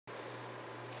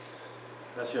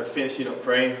As you're finishing up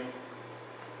praying,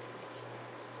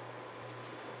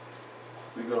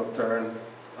 we're going to turn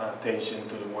our attention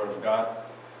to the Word of God.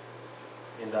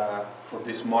 And for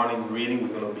this morning reading,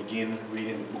 we're going to begin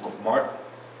reading the book of Mark.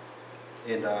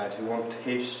 And if you want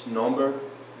page number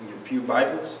in your pew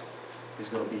Bibles, it's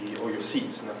going to be, or your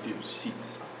seats, not pew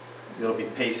seats. It's going to be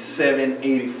page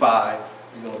 785.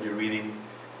 We're going to be reading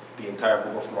the entire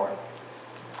book of Mark.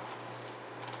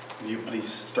 Will you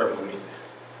please turn with me?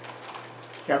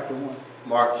 Chapter 1.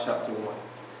 Mark chapter 1.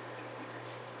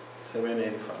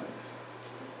 785.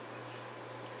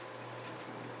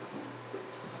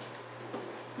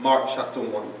 Mark chapter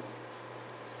 1.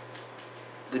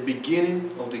 The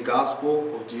beginning of the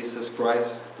gospel of Jesus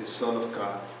Christ, the Son of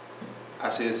God,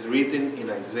 as it is written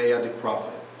in Isaiah the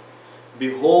prophet.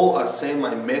 Behold, I send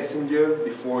my messenger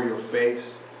before your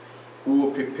face, who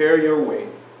will prepare your way,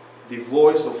 the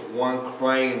voice of one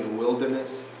crying in the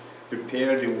wilderness,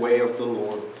 prepare the way of the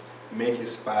Lord, make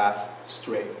his path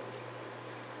straight.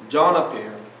 John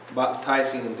appeared,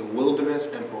 baptizing in the wilderness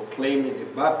and proclaiming a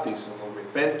baptism of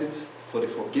repentance for the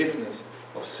forgiveness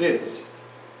of sins.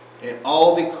 And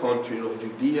all the country of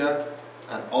Judea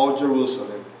and all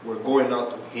Jerusalem were going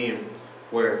out to him,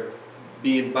 were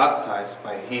being baptized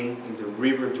by him in the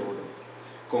river Jordan,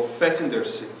 confessing their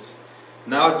sins.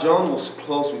 Now John was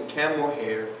clothed with camel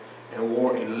hair and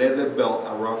wore a leather belt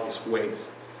around his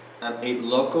waist, and ate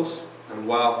locusts and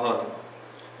wild honey.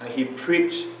 And he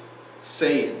preached,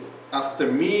 saying,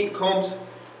 After me comes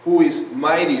who is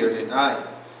mightier than I,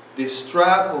 the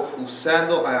strap of whose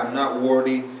sandal I am not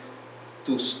worthy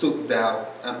to stoop down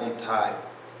and untie.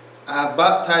 I have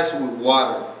baptized you with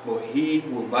water, but he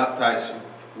will baptize you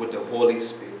with the Holy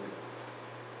Spirit.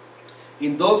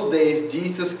 In those days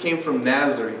Jesus came from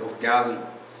Nazareth of Galilee,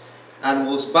 and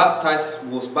was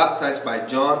baptized by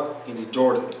John in the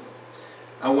Jordan.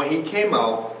 And when he came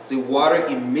out, the water,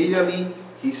 immediately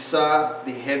he saw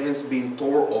the heavens being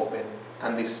torn open,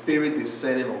 and the Spirit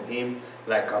descending on him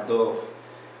like a dove.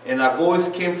 And a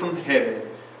voice came from heaven,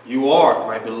 You are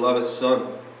my beloved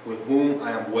Son, with whom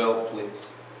I am well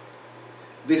pleased.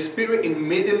 The Spirit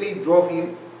immediately drove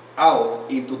him out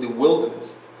into the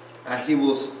wilderness, and he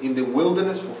was in the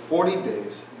wilderness for 40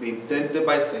 days, being tempted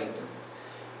by Satan.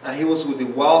 And he was with the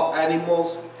wild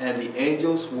animals, and the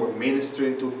angels were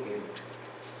ministering to him.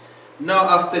 Now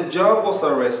after John was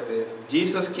arrested,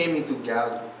 Jesus came into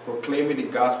Galilee, proclaiming the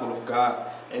gospel of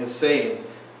God, and saying,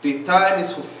 The time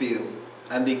is fulfilled,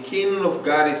 and the kingdom of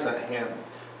God is at hand.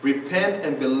 Repent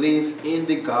and believe in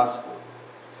the gospel.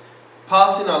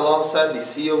 Passing alongside the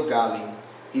Sea of Galilee,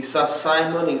 he saw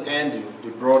Simon and Andrew,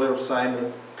 the brother of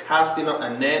Simon, casting out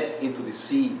a net into the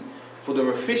sea, for they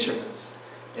were fishermen.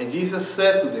 And Jesus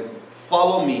said to them,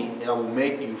 Follow me, and I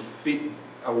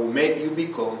will make you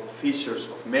become fishers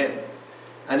of men.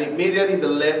 And immediately they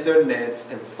left their nets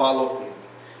and followed him.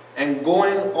 And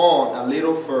going on a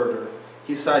little further,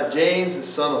 he saw James the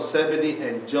son of Zebedee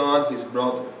and John his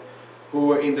brother, who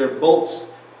were in their boats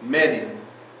mending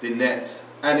the nets.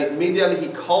 And immediately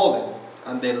he called them,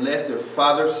 and they left their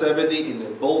father Zebedee in the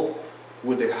boat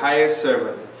with the hired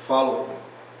servant and followed him.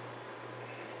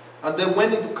 And they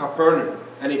went into Capernaum,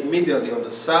 and immediately on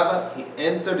the Sabbath he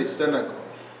entered the synagogue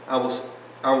and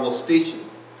was teaching.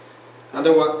 And they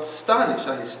were astonished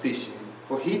at his teaching,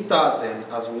 for he taught them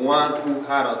as one who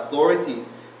had authority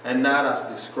and not as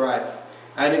the scribe.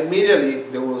 And immediately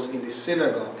there was in the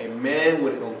synagogue a man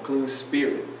with an unclean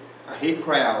spirit, and he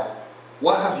cried out,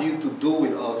 What have you to do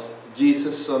with us,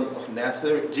 Jesus, son of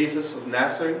Nazareth? Jesus of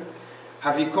Nazareth?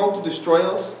 Have you come to destroy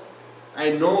us?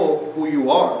 I know who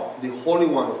you are, the Holy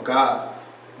One of God.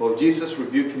 But Jesus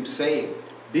rebuked him, saying,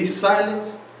 Be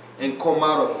silent and come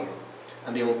out of him.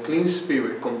 And the unclean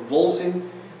spirit, convulsing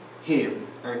him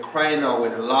and crying out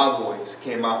with a loud voice,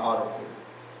 came out of him.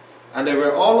 And they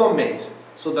were all amazed,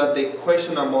 so that they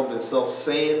questioned among themselves,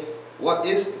 saying, What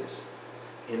is this?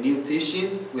 A new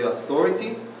teaching with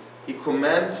authority? He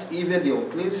commands even the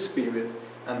unclean spirit,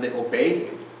 and they obey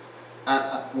him. And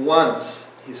at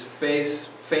once his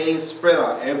fame spread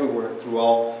out everywhere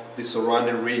throughout the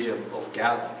surrounding region of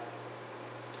Galilee.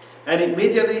 And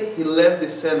immediately he left the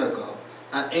synagogue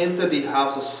and entered the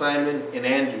house of Simon and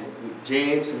Andrew with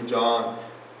James and John.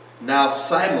 Now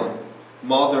Simon,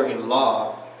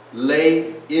 mother-in-law,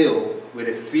 lay ill with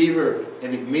a fever,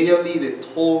 and immediately they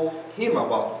told him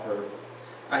about her.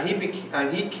 And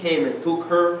he came and took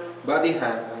her by the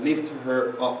hand and lifted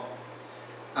her up.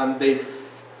 And the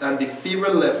fever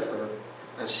left her,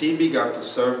 and she began to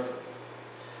serve him.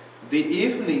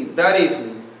 That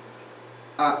evening,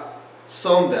 at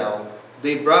sundown,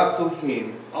 they brought to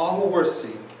him all who were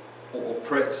sick or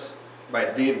oppressed by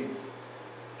demons,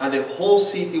 And the whole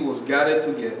city was gathered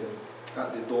together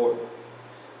at the door.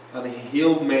 And he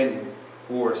healed many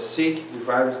who were sick with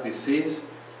various diseases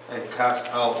and cast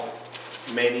out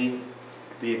many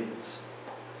demons.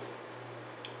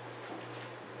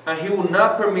 And he would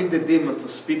not permit the demon to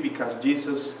speak because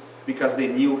they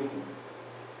knew him.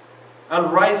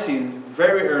 And rising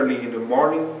very early in the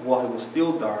morning while it was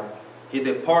still dark, he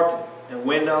departed and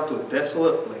went out to a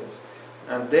desolate place.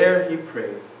 And there he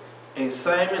prayed. And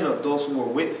Simon and those who were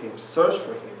with him searched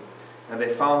for him. And they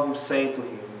found him, saying to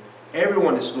him,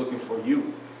 "Everyone is looking for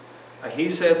you." And he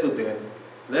said to them,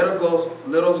 let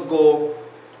us go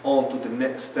on to the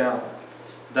next town,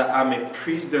 that I may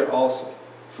preach there also,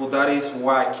 for that is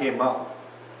why I came out.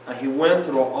 And he went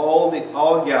through all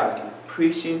Galilee,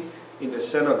 preaching in the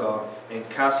synagogue and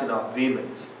casting out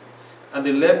demons. And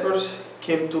the lepers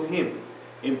came to him,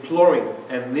 imploring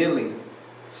and kneeling,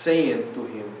 saying to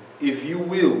him, "If you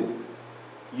will,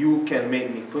 you can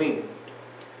make me clean."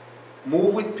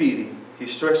 Moved with pity, he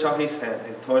stretched out his hand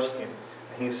and touched him.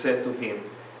 And he said to him,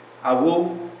 I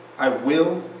will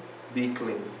be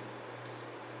clean.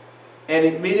 And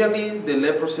immediately the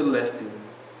leprosy left him,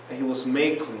 and he was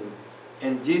made clean.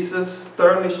 And Jesus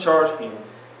sternly charged him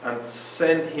and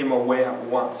sent him away at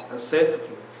once, and said to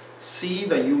him, See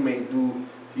that you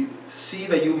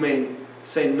may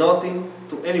say nothing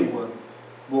to anyone,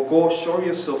 but go show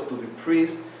yourself to the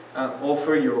priest and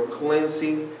offer your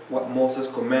cleansing what Moses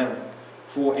commanded,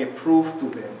 for a proof to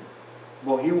them.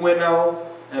 But he went out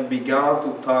and began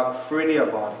to talk freely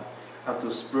about it and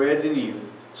to spread the news,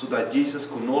 so that Jesus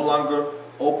could no longer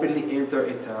openly enter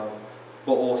a town,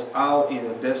 but was out in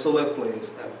a desolate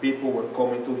place, and people were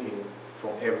coming to him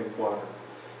from every quarter.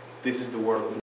 This is the word of the Lord.